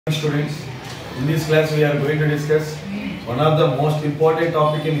Students, in this class we are going to discuss one of the most important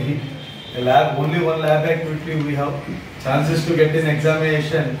topic in heat. A lab, only one lab activity we have chances to get in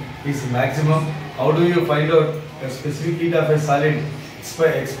examination is maximum. How do you find out the specific heat of a solid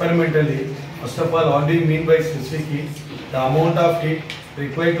experimentally? First of all, what do you mean by specific heat? The amount of heat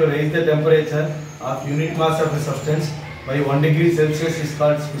required to raise the temperature of unit mass of a substance by 1 degree Celsius is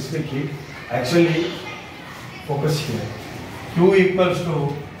called specific heat. Actually, focus here. Q equals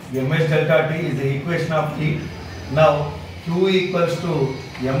to ms delta T is the equation of heat. Now Q equals to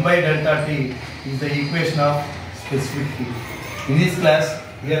m by delta T is the equation of specific heat. In this class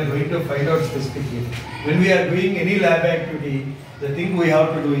we are going to find out specific heat. When we are doing any lab activity, the thing we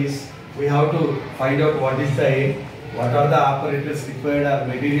have to do is we have to find out what is the aim, what are the apparatus required or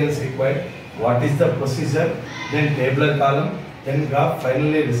materials required, what is the procedure, then tabular column, then graph,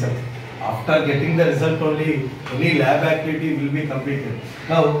 finally result. After getting the result only, any lab activity will be completed.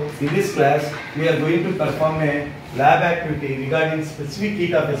 Now, in this class, we are going to perform a lab activity regarding specific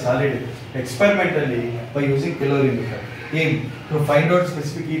heat of a solid experimentally by using calorimeter. Aim to find out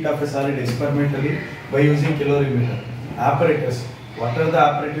specific heat of a solid experimentally by using calorimeter. Apparatus. What are the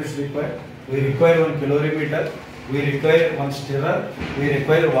apparatus required? We require one calorimeter, we require one stirrer, we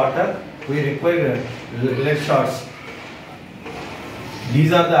require water, we require lead shots.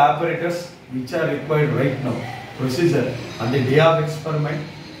 These are the apparatus which are required right now. Procedure: on the day of experiment,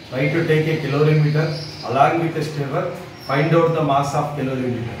 try to take a calorimeter along with a stirrer, find out the mass of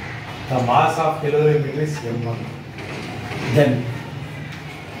calorimeter. The mass of calorimeter is m1. Then,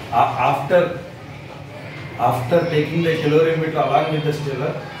 after taking the calorimeter along with the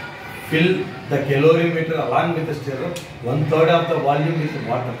stirrer, fill the calorimeter along with the stirrer 1/3 of the volume with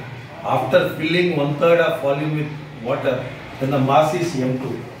water. After filling 1/3 of volume with water, then the mass is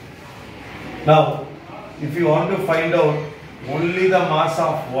m2. Now, if you want to find out only the mass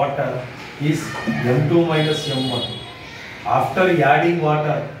of water is m2 minus m1. After adding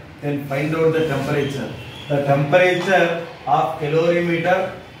water, then find out the temperature. The temperature of calorimeter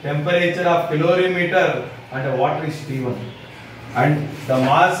and water is T1. And the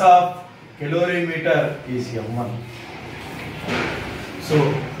mass of calorimeter is m1. So,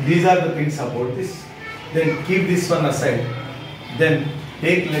 these are the things about this. Then keep this one aside. Then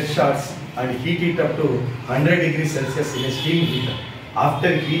take lead shots and heat it up to 100 degrees Celsius in a steam heater. After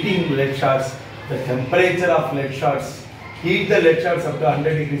heating lead shots, the temperature of lead shots, heat the lead shots up to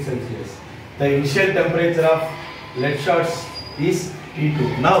 100 degrees Celsius. The initial temperature of lead shots is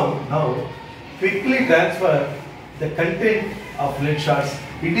T2. Now quickly transfer the content of lead shots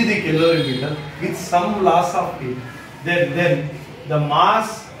into the calorimeter with some loss of heat. Then the mass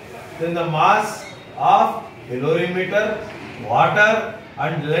of calorimeter, water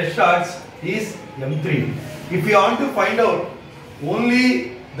and lead shots is m3. If you want to find out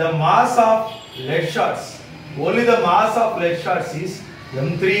only the mass of lead shots, is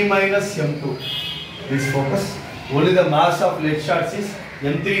m3 minus m2. Please focus. Only the mass of lead shots is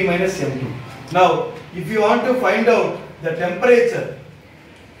m3 minus m2. Now, if you want to find out the temperature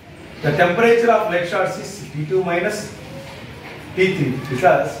of lead shots is T2 minus T3.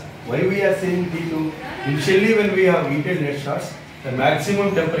 Because why we are saying T2? Initially, when we have heated lead shots, the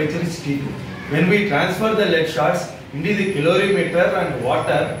maximum temperature is T2. When we transfer the lead shots into the calorimeter and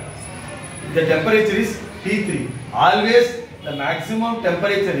water, the temperature is T3. Always the maximum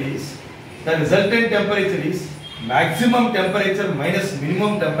temperature is, the resultant temperature is maximum temperature minus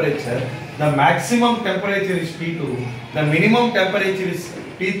minimum temperature. The maximum temperature is T2. The minimum temperature is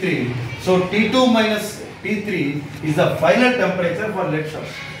T3. So T2 minus T3 is the final temperature for lead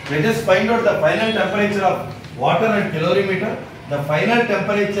shots. Let us find out the final temperature of water and calorimeter. The final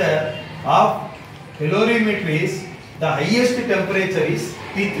temperature of calorimeter is, the highest temperature is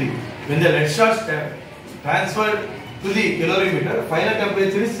T3. When the lead shots transferred to the calorimeter, final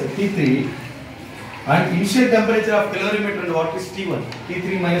temperature is T3 and initial temperature of calorimeter and water is T1,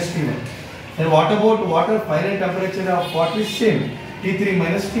 T3 minus T1. And what about water? Final temperature of water is same, T3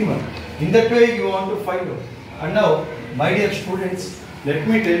 minus T1. In that way you want to find out. And now, my dear students, let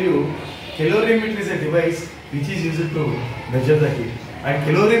me tell you, calorimeter is a device which is used to measure the heat. And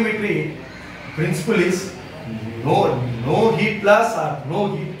calorimetry principle is no heat loss or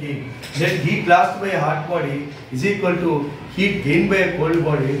no heat gain. Then heat lost by a hot body is equal to heat gained by a cold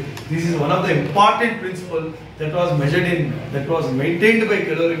body. This is one of the important principles that was maintained by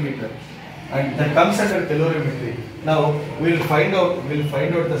calorimeter, and that comes under calorimetry. Now we'll find out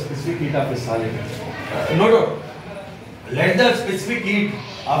the specific heat of a solid. Note, let the specific heat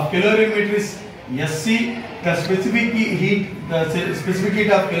of calorimeter is SC. The specific heat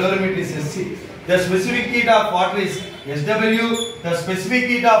of calorimeter is SC. The specific heat of water is SW, the specific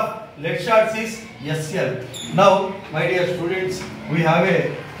heat of lead shots is SL. Now, my dear students, we have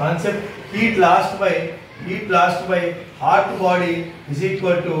a concept: heat lost by hot body is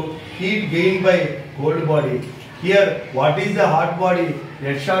equal to heat gained by cold body. Here, what is the hot body?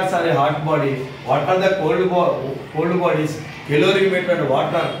 Lead shots are a hot body. What are the cold bodies? Calorimeter and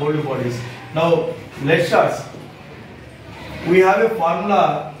what are cold bodies? Now, lead shots. We have a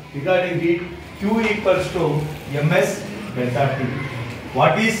formula regarding heat. Q equals to ms delta T.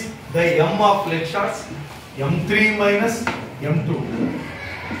 What is the M of lead shots? M3 minus M2.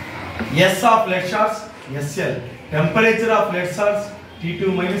 S of lead shots? SL. Temperature of lead shots?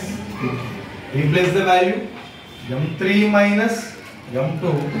 T2 minus T2. Replace the value. M3 minus M2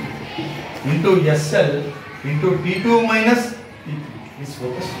 into SL into T2 minus T3. Please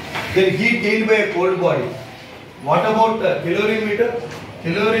focus. Then heat gained by a cold body. What about calorimeter?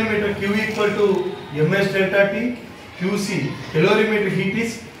 Calorimeter Q equal to ms delta T. QC. Calorimeter heat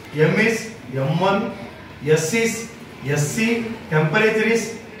is M is M1. S is SC. Temperature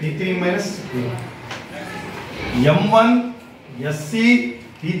is T3 minus T1. M1 SC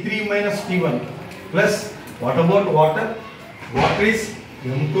T3 minus T1 plus what about water? Water is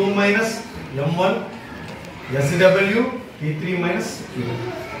M2 minus M1 SW T3 minus T1.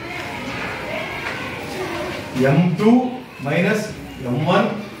 M2 minus M1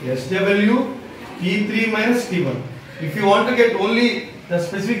 SW T3 minus T1. If you want to get only the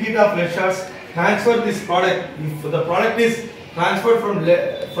specific heat of lead shots, transfer this product. If the product is transferred from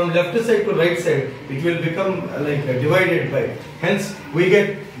left side to right side, it will become like divided by. Hence, we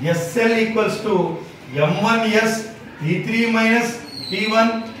get SL equals to M1S T3 minus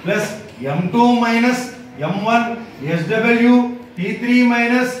T1 plus M2 minus M1 SW T3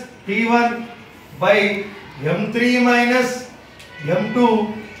 minus T1 by M3 minus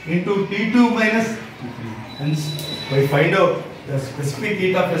M2 into T2 minus T3. Hence, we find out the specific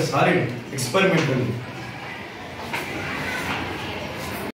heat of a solid experimentally.